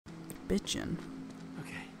bitchin'.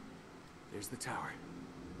 Okay, there's the tower.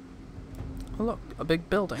 Oh look, a big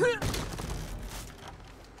building.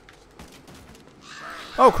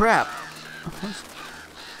 Oh crap!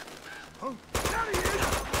 Oh, there he is!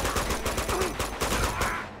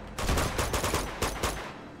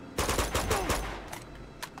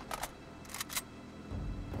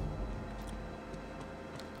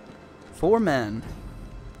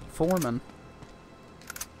 Foreman.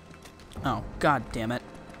 Oh, god damn it.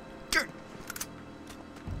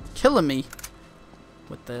 Killing me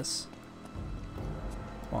with this.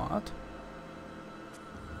 What?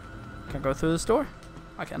 Can I go through this door?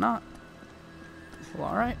 I cannot. Well,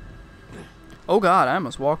 alright. Oh god, I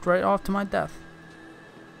almost walked right off to my death.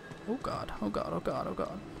 Oh god, oh god, oh god, oh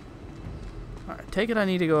god. Alright, take it I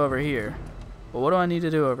need to go over here. But what do I need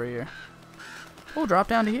to do over here? Oh, drop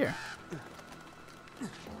down to here.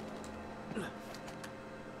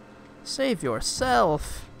 Save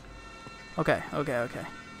yourself. Okay, okay, okay.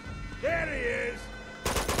 There he is!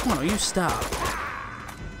 Come on, will you stop?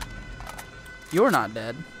 You're not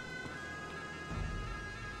dead.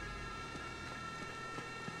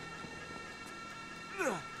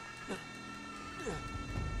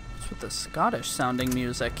 What's with the Scottish sounding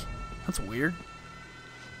music? That's weird.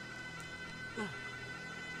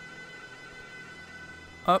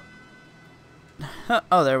 Up.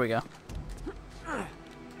 Oh, there we go.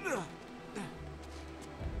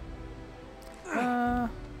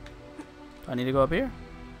 Do I need to go up here?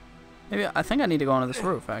 Maybe I think I need to go onto this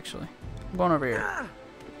roof, actually. I'm going over here.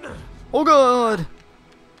 Oh god!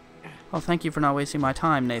 Oh, thank you for not wasting my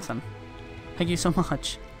time, Nathan. Thank you so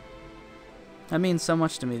much. That means so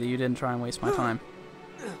much to me that you didn't try and waste my time.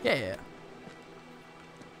 Yeah.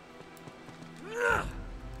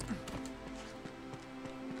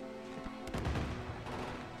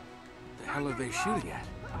 The hell are they shooting at?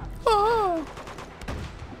 Oh!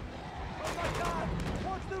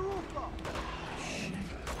 Shit.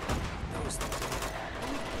 Those things.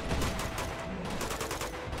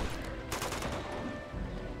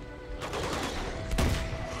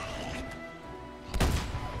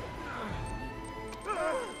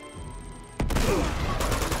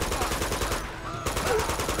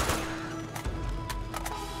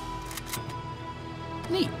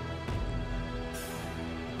 Neat.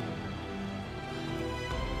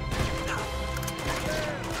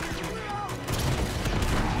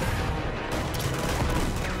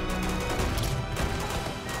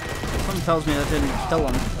 Something tells me that didn't kill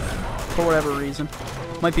him for whatever reason.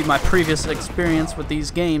 Might be my previous experience with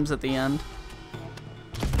these games at the end.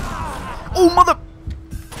 Oh, mother!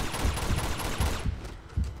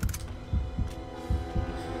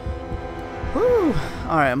 Whew.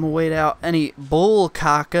 Alright, I'm gonna wait out any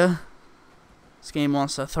bullcaca this game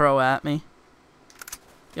wants to throw at me.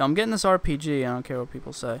 Yo, I'm getting this RPG, I don't care what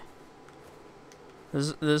people say.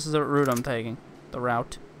 This is the route I'm taking. The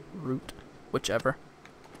route. Whichever.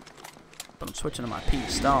 But I'm switching to my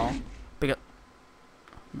pistol. Big up.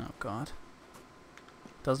 Oh god.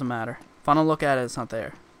 Doesn't matter. If I don't look at it, it's not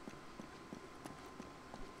there.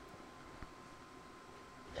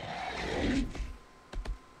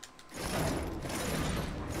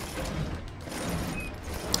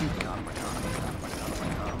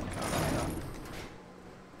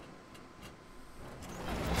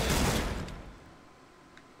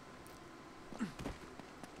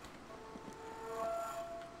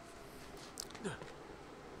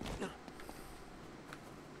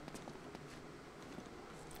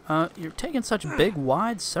 You're taking such big,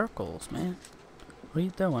 wide circles, man. What are you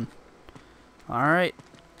doing? Alright.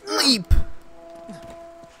 Leap!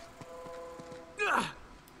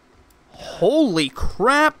 Holy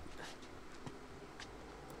crap!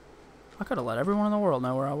 I could have let everyone in the world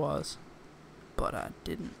know where I was. But I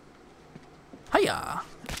didn't. Hiya!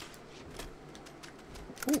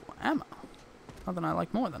 Ooh, ammo. Nothing I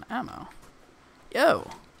like more than ammo. Yo!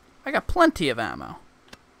 I got plenty of ammo.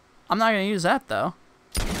 I'm not gonna use that, though.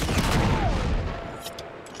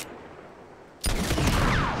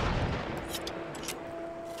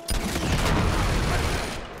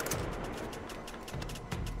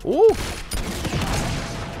 Ooh!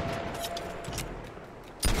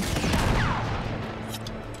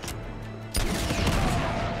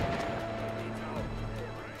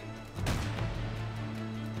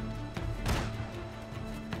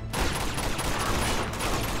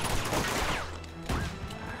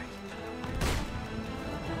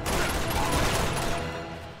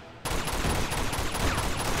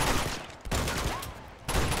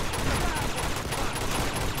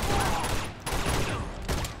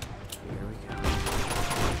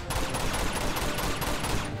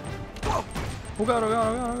 Oh god, oh god, oh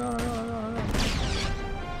god, oh god, oh god, oh god, oh god.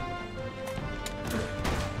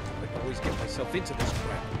 yourself into this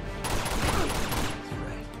crap.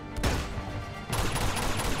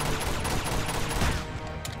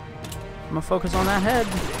 I'm gonna focus on that head.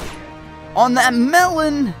 On that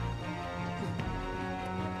melon!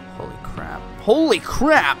 Holy crap. Holy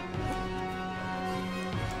crap!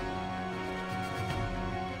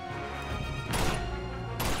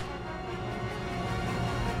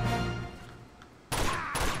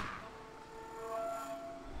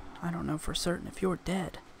 I don't know for certain if you're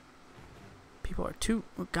dead. People are too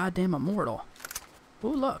goddamn immortal.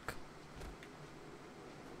 Ooh, look.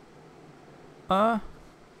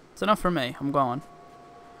 It's enough for me. I'm going.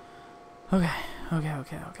 Okay.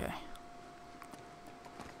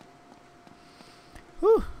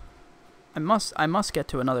 Whew. I must get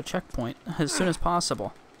to another checkpoint as soon as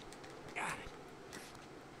possible.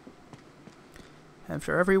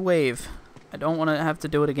 After every wave, I don't want to have to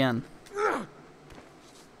do it again. I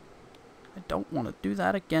don't want to do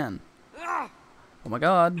that again. Oh my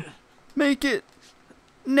god. Make it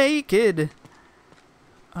naked.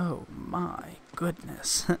 Oh my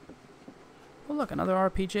goodness. Oh look, another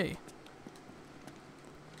RPG.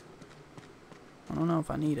 I don't know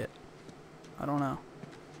if I need it. I don't know.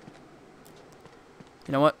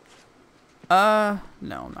 You know what? No,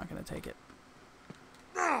 I'm not gonna take it.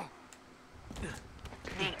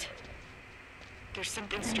 Nate, there's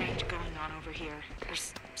something strange going on over here.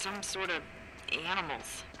 There's some sort of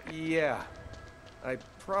animals. Yeah. I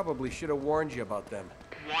probably should have warned you about them.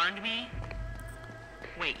 Warned me?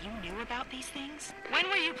 Wait, you knew about these things? When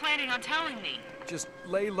were you planning on telling me? Just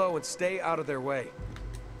lay low and stay out of their way.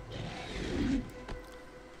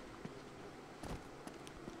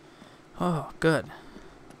 Oh, good.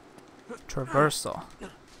 Traversal.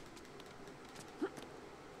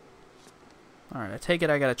 Alright, I take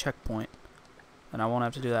it I got a checkpoint. And I won't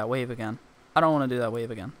have to do that wave again. I don't want to do that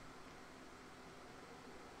wave again.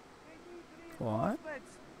 What?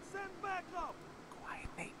 Quiet,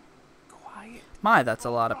 Nate. Quiet. My, that's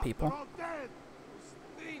a lot of people.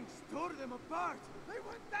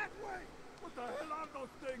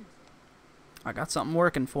 I got something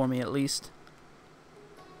working for me at least.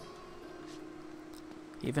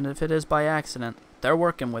 Even if it is by accident, they're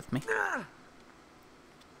working with me.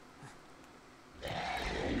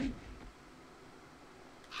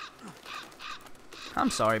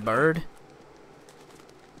 I'm sorry, bird.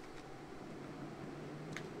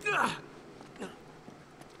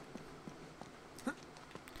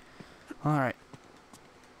 Alright.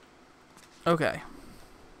 Okay.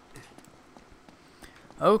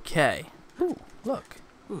 Okay. Ooh, look.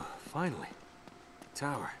 Ooh, finally.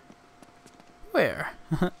 Tower. Where?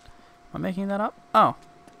 Am I making that up? Oh.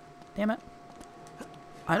 Damn it.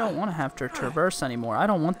 I don't want to have to traverse anymore. I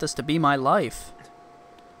don't want this to be my life.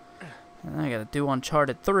 And then I gotta do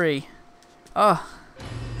Uncharted 3. Ugh.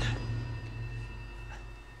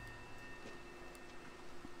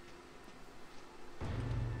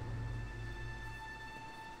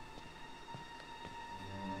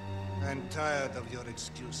 I'm tired of your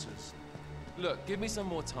excuses. Look, give me some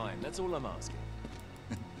more time. That's all I'm asking.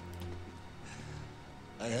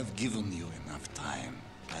 I have given you enough time.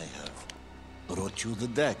 I have brought you the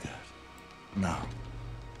dagger. Now,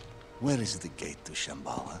 where is the gate to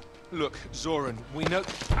Shambhala? Look, Zoran, we know...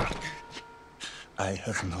 I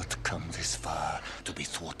have not come this far to be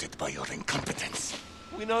thwarted by your incompetence.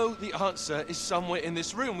 We know the answer is somewhere in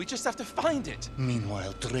this room. We just have to find it.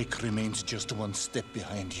 Meanwhile, Drake remains just one step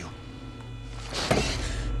behind you.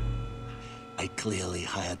 I clearly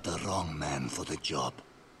hired the wrong man for the job.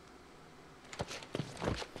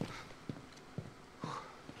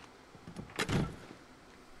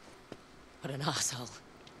 What an asshole.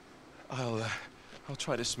 I'll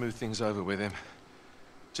try to smooth things over with him.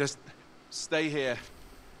 Just stay here.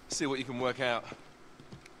 See what you can work out.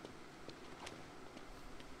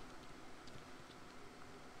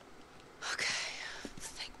 Okay.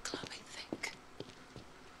 Think, Chloe, think.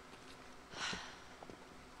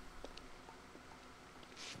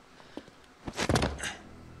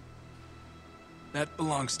 That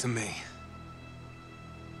belongs to me.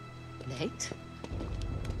 Nate?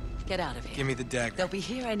 Get out of here. Give me the dagger. They'll be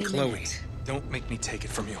here any Chloe, minute. don't make me take it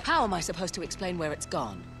from you. How am I supposed to explain where it's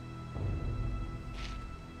gone?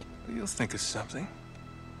 You'll think of something.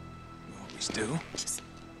 You always do.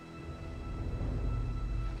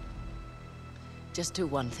 Just do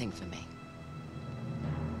one thing for me.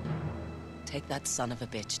 Take that son of a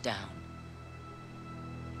bitch down.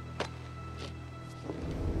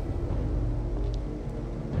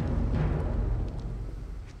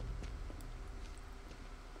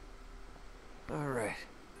 All right.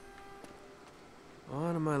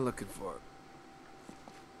 What am I looking for?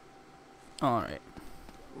 Alright.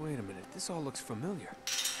 Wait a minute, this all looks familiar.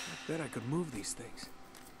 I bet I could move these things.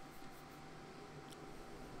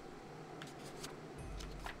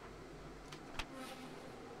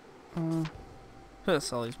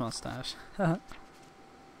 Sully's mustache.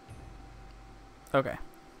 Okay.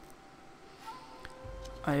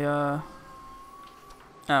 Oh,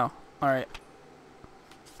 alright.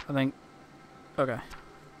 I think... Okay.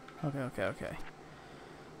 Okay.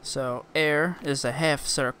 So, air is a half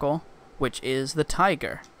circle, which is the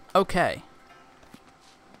tiger. Okay.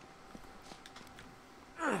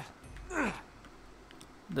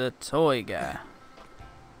 The toy guy.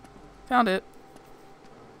 Found it.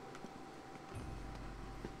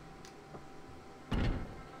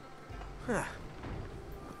 Huh.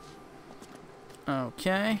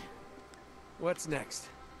 Okay. What's next?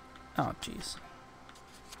 Oh, jeez.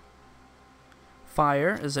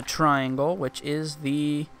 Fire is a triangle, which is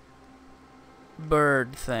the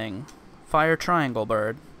bird thing. Fire triangle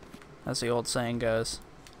bird, as the old saying goes.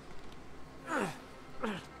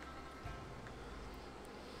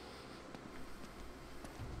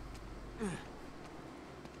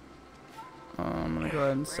 I'm gonna go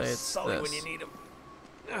ahead and say it's Sully this. when you need him.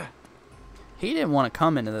 He didn't want to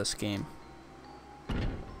come into this game.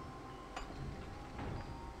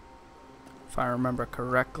 If I remember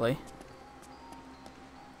correctly.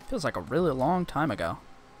 Feels like a really long time ago.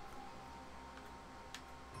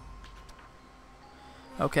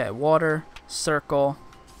 Okay, water, circle,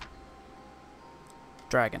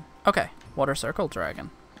 dragon. Okay, water, circle,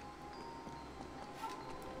 dragon.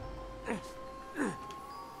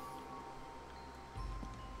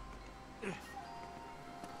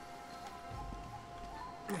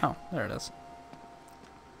 Oh, there it is.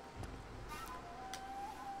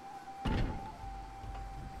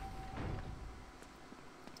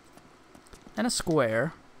 And a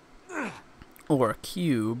square, or a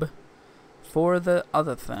cube, for the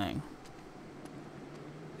other thing.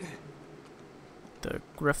 The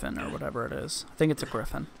griffin, or whatever it is. I think it's a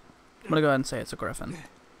griffin. I'm gonna go ahead and say it's a griffin.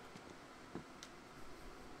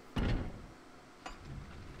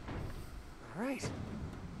 Alright.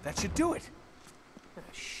 That should do it. Ah,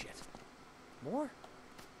 shit. More?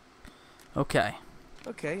 Okay.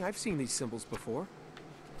 Okay, I've seen these symbols before.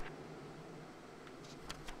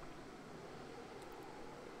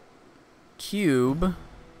 Cube.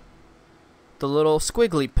 The little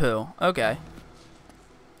squiggly poo. Okay.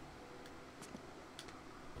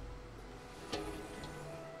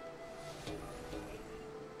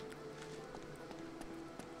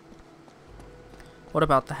 What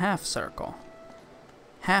about the half circle?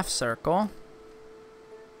 Half circle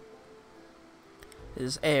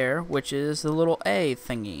is air, which is the little A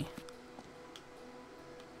thingy.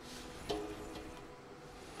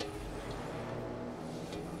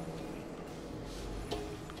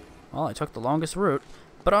 Well, I took the longest route,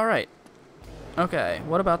 but alright. Okay,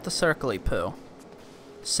 what about the circly poo?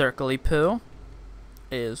 Circly poo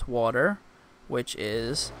is water, which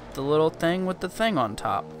is the little thing with the thing on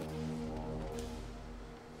top.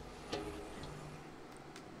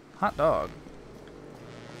 Hot dog.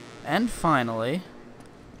 And finally,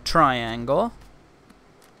 triangle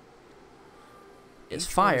is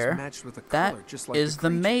Each one is fire. matched with a That color, just like is the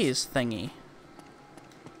creatures. maze thingy.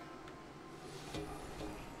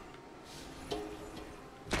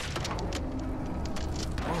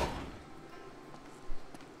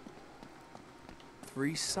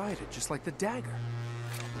 Three-sided, just like the dagger.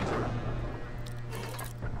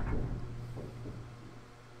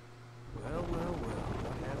 Well,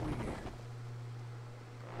 what have we here?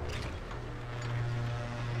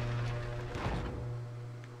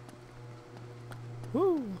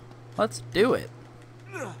 Woo! Let's do it.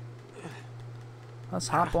 Let's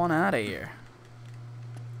hop on out of here.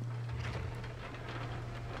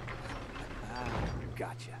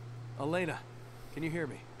 Gotcha. Elena, can you hear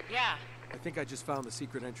me? Yeah. I think I just found the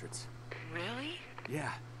secret entrance. Really?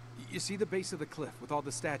 Yeah. You see the base of the cliff with all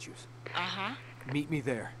the statues? Uh-huh. Meet me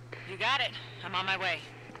there. You got it. I'm on my way.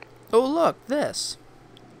 Oh, look, this.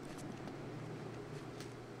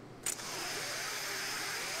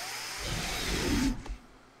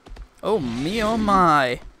 Oh, me, oh,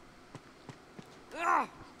 my.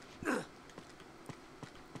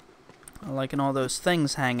 I'm liking all those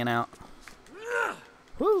things hanging out.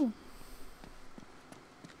 Woo.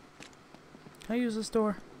 Can I use this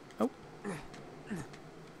door? Oh.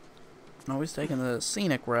 Always taking the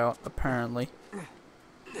scenic route, apparently.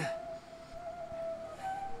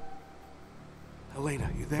 Elena,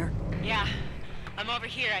 you there? Yeah. I'm over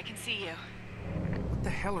here. I can see you. What the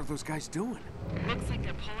hell are those guys doing? Looks like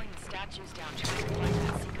they're pulling the statues down to find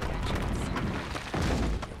that secret entrance.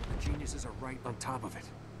 The geniuses are right on top of it.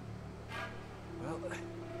 Well,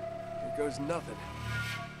 goes nothing.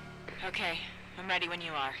 Okay, I'm ready when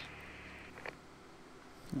you are.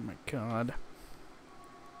 Oh my god.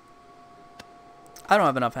 I don't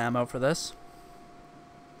have enough ammo for this.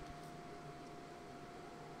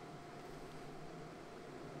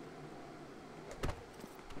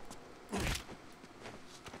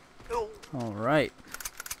 Alright.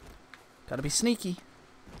 Gotta be sneaky.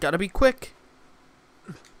 Gotta be quick.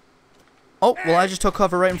 Oh, well, I just took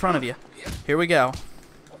cover right in front of you. Here we go.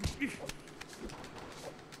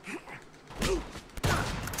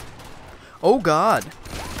 Oh, God.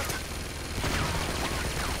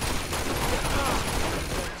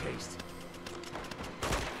 Taste.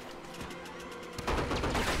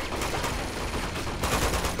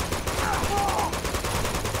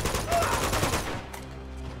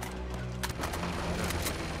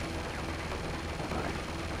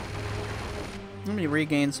 Let me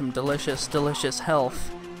regain some delicious, delicious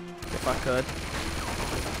health, if I could.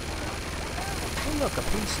 Oh, look, a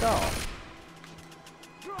pink stall.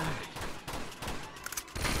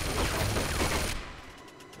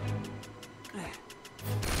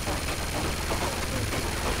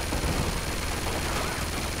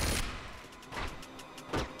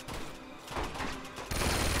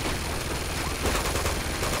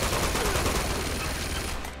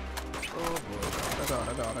 Oh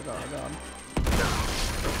god.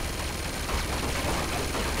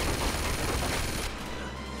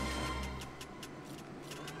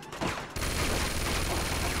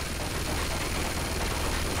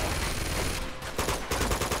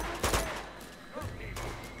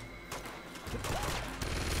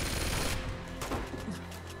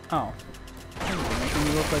 Oh. You're making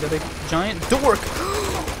me look like a big giant dork!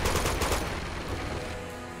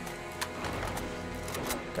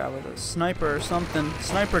 Guy with a sniper or something.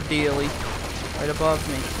 Sniper dealy. Right above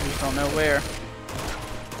me. I just don't know where.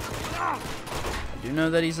 I do know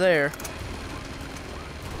that he's there.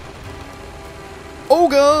 Oh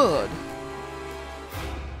god!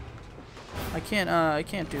 I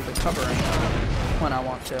can't do the covering when I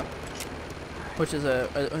want to. Which is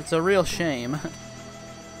it's a real shame. Are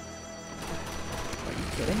you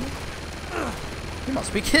kidding me? You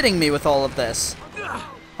must be kidding me with all of this.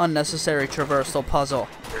 Unnecessary traversal puzzle.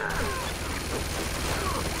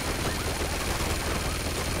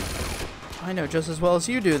 I know just as well as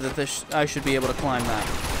you do that I should be able to climb that.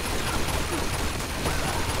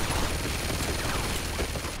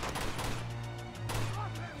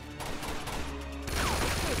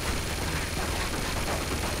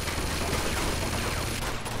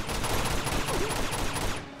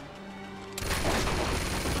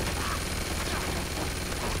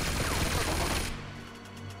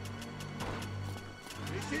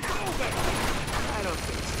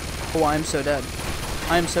 Oh, I am so dead.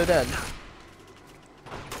 I am so dead.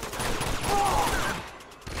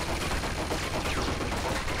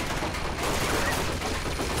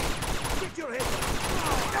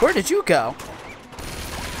 Where did you go?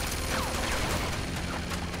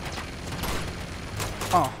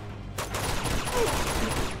 Oh.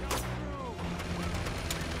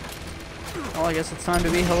 Well, I guess it's time to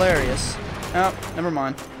be hilarious. Oh, never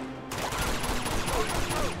mind.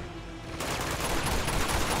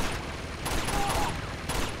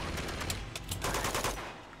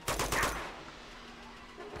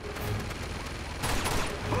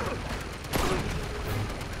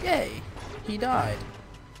 Yay! He died.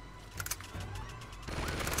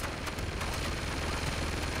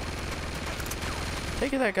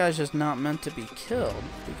 Take it that guy's just not meant to be killed,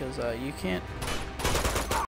 because you can't